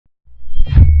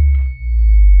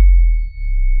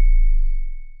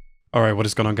Alright, what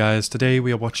is going on, guys? Today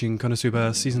we are watching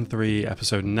KonoSuba Season 3,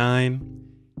 Episode 9.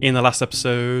 In the last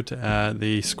episode,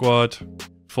 the squad,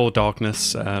 full of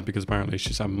darkness, because apparently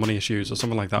she's having money issues or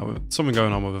something like that, something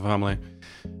going on with her family,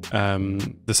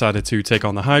 decided to take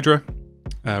on the Hydra,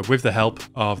 with the help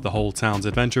of the whole town's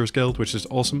Adventurers Guild, which is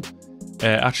awesome. It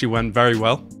actually went very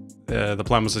well. The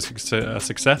plan was a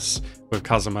success, with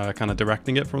Kazuma kind of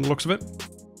directing it from the looks of it.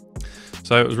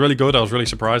 So it was really good. I was really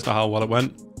surprised at how well it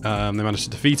went. They managed to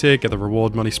defeat it, get the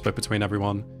reward money split between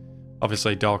everyone.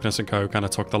 Obviously, Darkness and Co. kind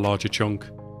of took the larger chunk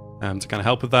to kind of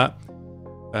help with that.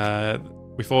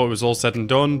 We thought it was all said and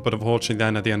done, but unfortunately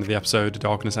then at the end of the episode,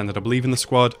 Darkness ended up leaving the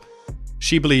squad.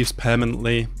 She believes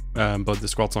permanently, but the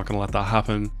squad's not going to let that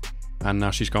happen. And now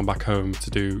she's gone back home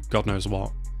to do God knows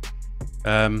what.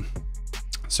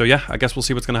 So yeah, I guess we'll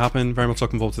see what's going to happen. Very much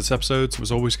looking forward to this episode. So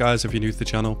as always, guys, if you're new to the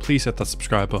channel, please hit that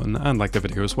subscribe button and like the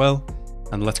video as well.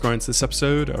 And let's go into this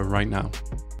episode right now.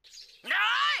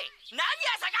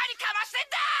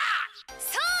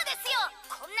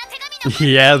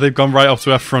 Yeah, they've gone right up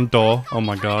to her front door. Oh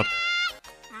my god.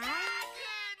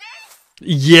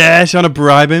 Yeah, she's trying to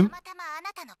bribe him.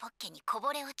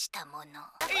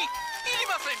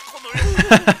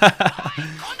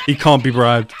 He can't be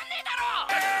bribed.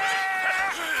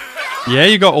 Yeah,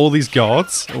 you got all these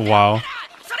guards. Wow.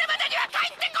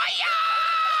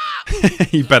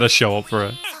 You better show up for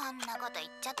it.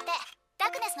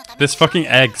 This fucking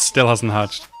egg still hasn't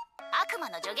hatched.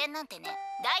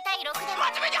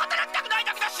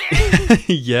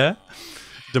 Yeah.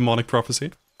 Demonic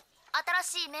prophecy.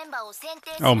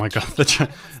 Oh my god, they're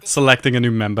selecting a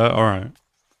new member. Alright.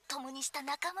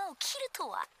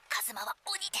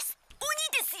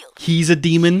 He's a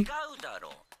demon?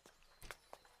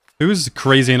 Who's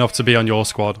crazy enough to be on your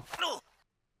squad?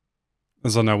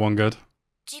 Is there no one good?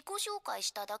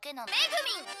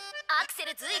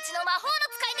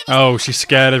 Oh, she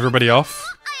scared everybody off?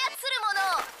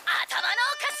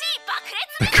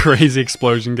 The crazy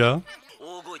explosion girl?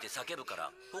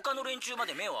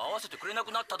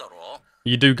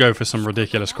 You do go for some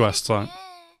ridiculous quests, like.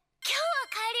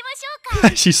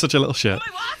 She's such a little shit.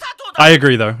 I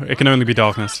agree though, it can only be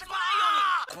Darkness.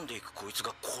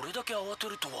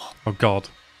 Oh god.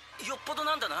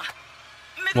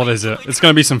 What is it? It's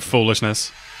gonna be some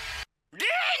foolishness.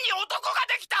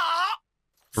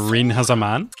 Rin has a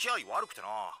man?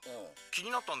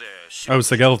 Oh, it's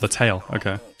the girl with the tail.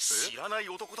 Okay.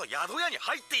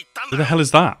 Who the hell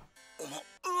is that?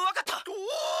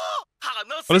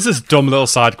 What is this dumb little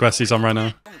side quest he's on right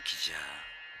now?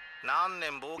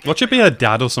 What should be her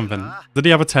dad or something? Did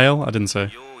he have a tail? I didn't see. Are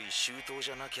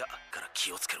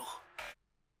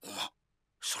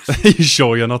you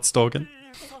sure you're not stalking?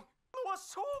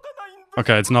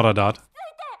 Okay, it's not her dad.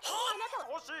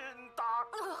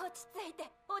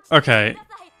 Okay,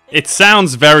 it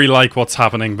sounds very like what's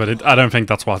happening, but I don't think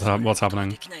that's what's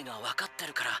happening.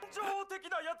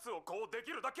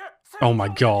 Oh my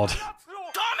god.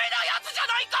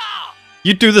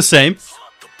 You do the same.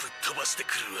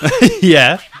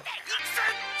 Yeah.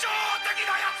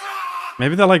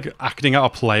 Maybe they're like acting out a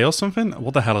play or something?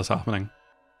 What the hell is happening?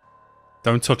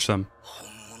 Don't touch them.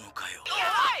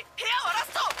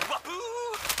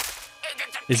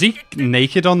 Is he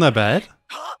naked on their bed?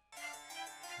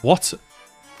 What?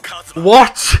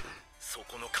 What?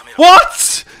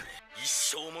 What?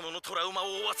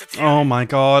 Oh my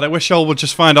god, I wish y'all would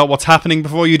just find out what's happening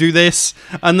before you do this,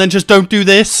 and then just don't do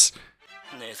this.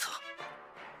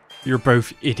 You're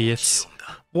both idiots.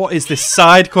 What is this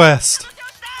side quest?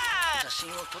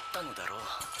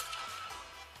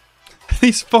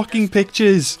 These fucking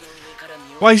pictures.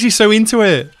 Why is he so into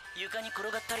it?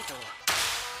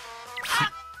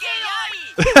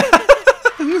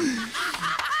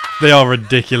 They are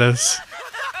ridiculous.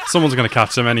 Someone's gonna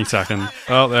catch them any second.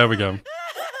 Oh, there we go.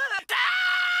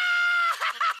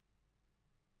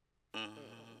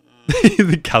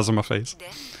 The Kazuma face.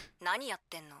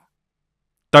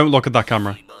 Don't look at that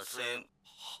camera.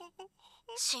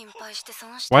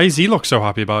 Why does he look so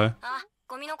happy about it?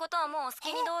 What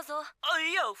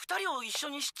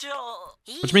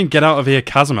do you mean, get out of here,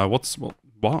 Kazuma?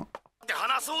 What?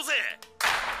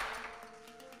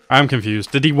 I'm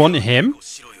confused. Did he want him?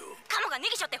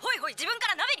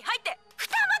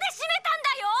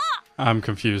 I'm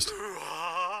confused.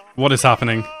 What is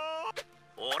happening?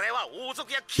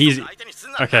 He's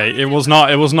okay. It was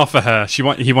not for her. He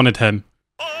wanted him.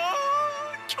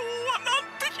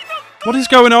 What is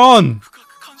going on?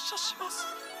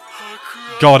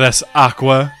 Goddess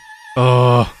Aqua.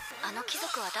 Oh.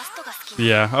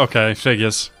 Yeah. Okay.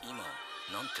 Figures.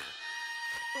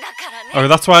 Oh,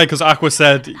 that's why, because Aqua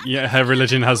said, yeah, her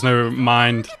religion has no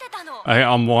mind.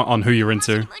 on who you're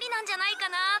into.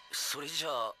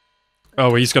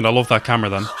 Oh, he's gonna love that camera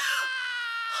then.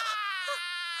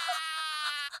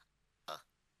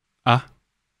 Ah?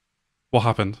 What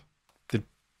happened?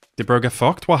 Did bro get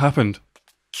fucked? What happened?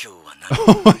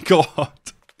 Oh my god.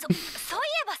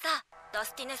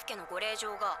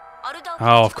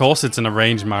 Oh, of course it's an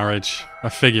arranged marriage. I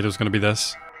figured it was gonna be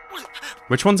this.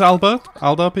 Which one's Albert?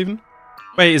 Alderp even?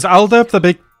 Wait, is Alderp the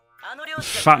big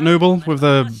fat noble with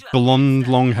the blonde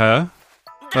long hair?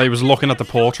 That he was looking at the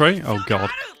portrait? Oh god.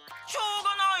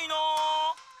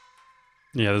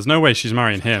 Yeah, there's no way she's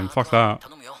marrying him. Fuck that.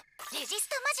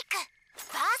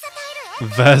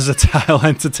 Versatile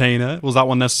entertainer? Was that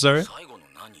one necessary?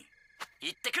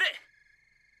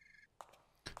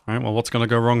 Alright, well what's gonna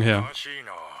go wrong here?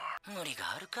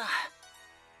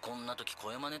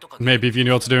 Maybe if you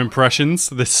know how to do impressions,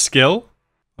 this skill?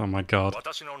 Oh my god.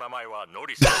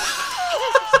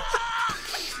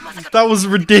 That was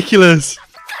ridiculous!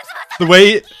 The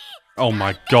way... Oh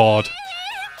my god.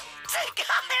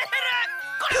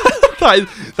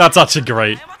 That's actually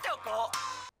great.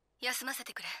 This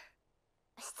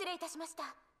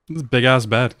is a big ass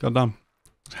bed, goddamn.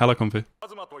 It's hella comfy.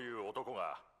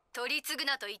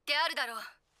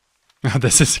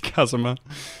 This is Kazuma.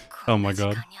 Oh my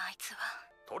god.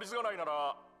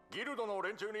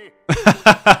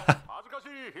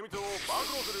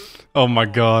 Oh my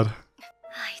god.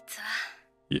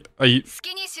 Are you...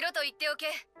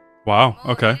 Wow,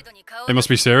 okay. They must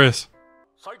be serious.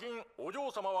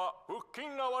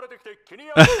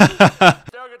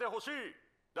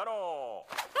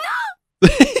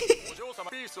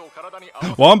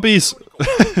 One Piece!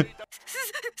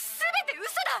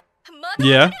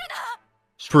 Yeah?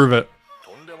 Prove it.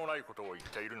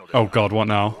 Oh god, what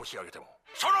now?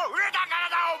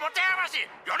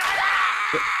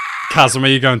 Kazuma,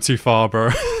 you're going too far, bro.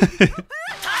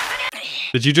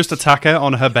 Did you just attack her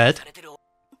on her bed?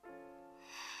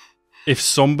 If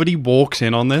somebody walks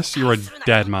in on this, you're a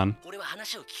dead man.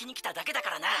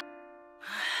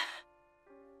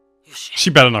 She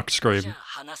better not scream.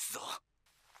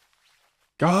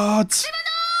 God!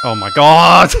 Oh my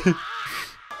god!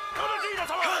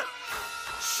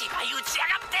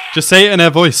 Just say it in her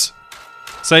voice.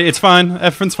 Say, it's fine,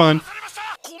 everything's fine.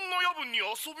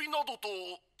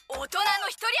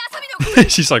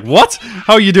 She's like, what?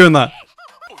 How are you doing that?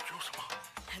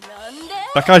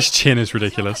 That guy's chin is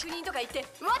ridiculous.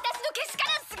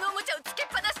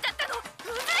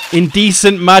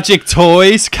 Indecent magic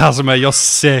toys? Kazuma, you're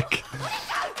sick.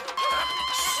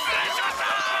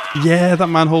 Yeah, that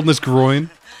man holding his groin.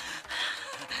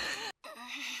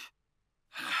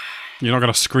 You're not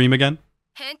gonna scream again?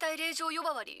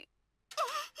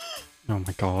 Oh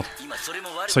my god.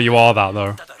 So you are that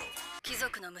though.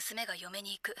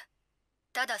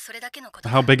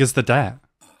 How big is the debt?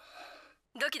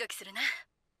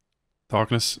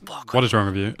 Darkness? What is wrong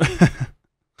with you?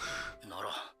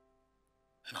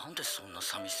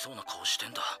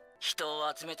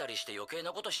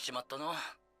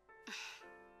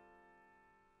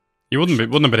 You wouldn't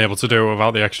have been able to do it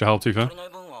without the extra help, to be fair.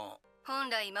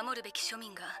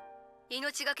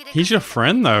 He's your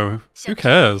friend though. Who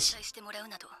cares?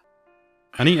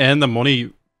 And he earned the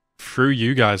money through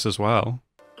you guys as well.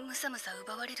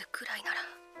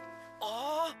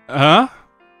 Huh?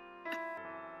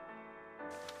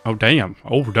 Oh damn.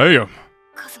 Oh damn.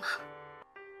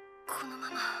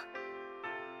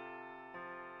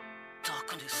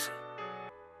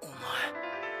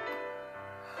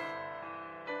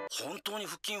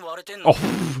 Oh,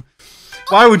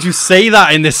 why would you say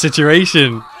that in this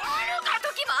situation?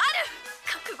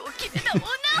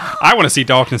 I want to see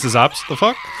Darkness's abs. The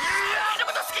fuck?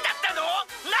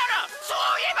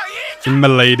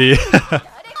 Milady.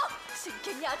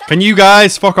 Can you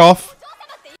guys fuck off?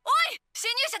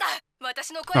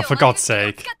 Oh, for God's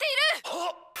sake.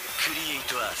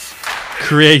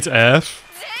 Create Earth.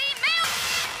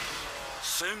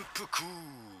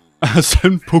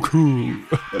 Senpuku.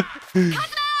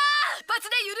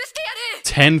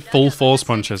 10 full force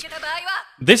punches.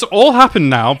 This all happened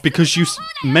now because you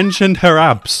mentioned her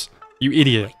abs. You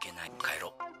idiot.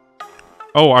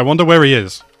 Oh, I wonder where he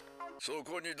is.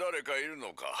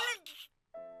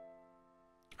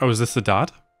 Oh, is this the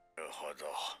dad?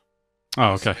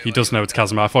 Oh, okay. He does know it's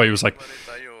Kazuma. I thought he was like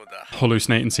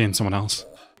hallucinating seeing someone else.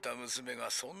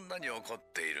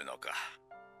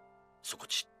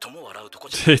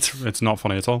 It's not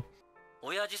funny at all.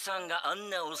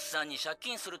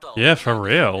 Yeah, for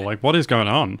real. Like, what is going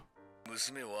on?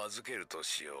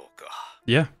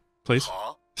 Yeah, please.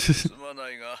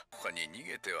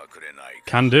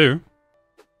 Can do.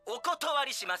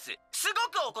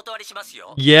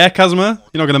 Yeah, Kazuma,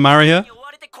 you're not gonna marry her?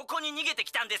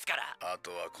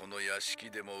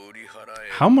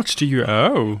 How much do you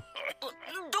owe?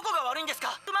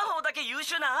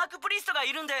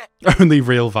 Only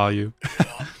real value.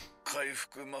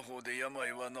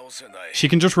 She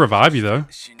can just revive you though.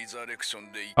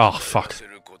 Oh fuck.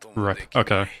 Rip.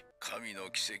 Okay.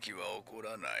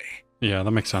 Yeah,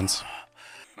 that makes sense.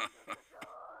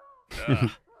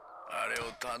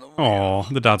 Oh,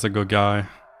 the dad's a good guy.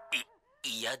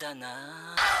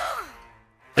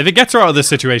 If it gets her out of this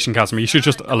situation, Kazuma, you should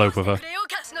just elope with her.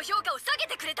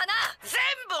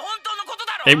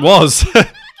 It was.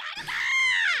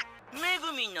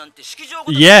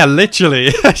 Yeah,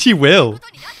 literally. She will.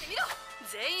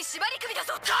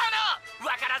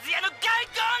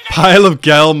 Pile of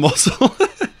girl muscle.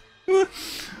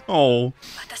 Oh.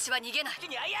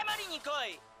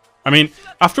 I mean,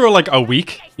 after like a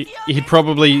week, he'd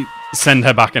probably send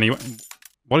her back anyway.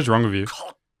 What is wrong with you?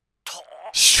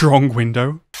 Strong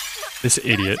window? This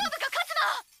idiot.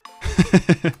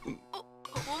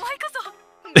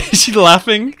 Is she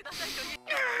laughing?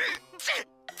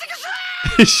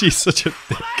 She's such a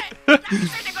dick.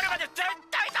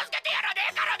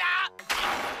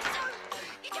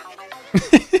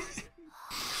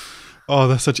 Oh,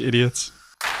 they're such idiots.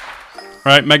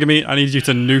 Right, Megami, I need you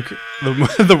to nuke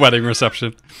the wedding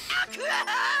reception.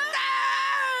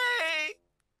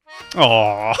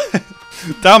 Aww.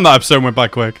 Damn, that episode went by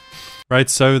quick. Right,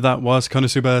 so that was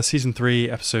KonoSuba Season 3,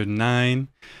 Episode 9.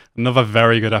 Another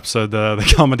very good episode.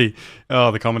 The comedy,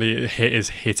 the comedy is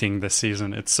hitting this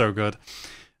season. It's so good.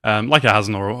 Like it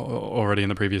hasn't already in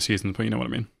the previous seasons, but you know what I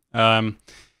mean.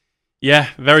 Yeah,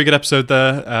 very good episode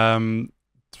there.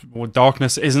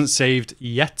 Darkness isn't saved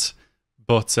yet,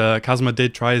 but Kazuma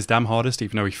did try his damn hardest,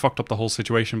 even though he fucked up the whole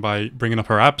situation by bringing up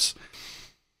her abs.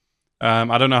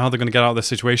 I don't know how they're going to get out of this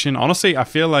situation. Honestly, I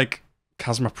feel like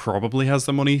Kazuma probably has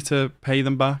the money to pay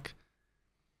them back.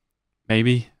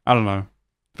 Maybe. I don't know.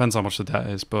 Depends how much the debt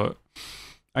is, but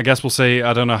I guess we'll see.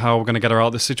 I don't know how we're going to get her out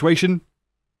of this situation.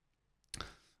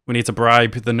 We need to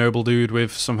bribe the noble dude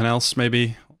with something else,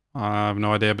 maybe. I have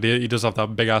no idea, but he does have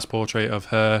that big-ass portrait of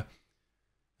her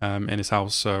in his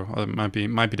house, so it might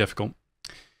be difficult.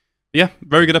 Yeah,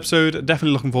 very good episode.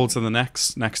 Definitely looking forward to the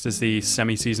next. Next is the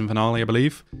semi-season finale, I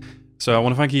believe. So I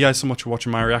want to thank you guys so much for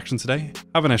watching my reaction today.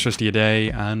 Have a nice rest of your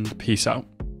day, and peace out.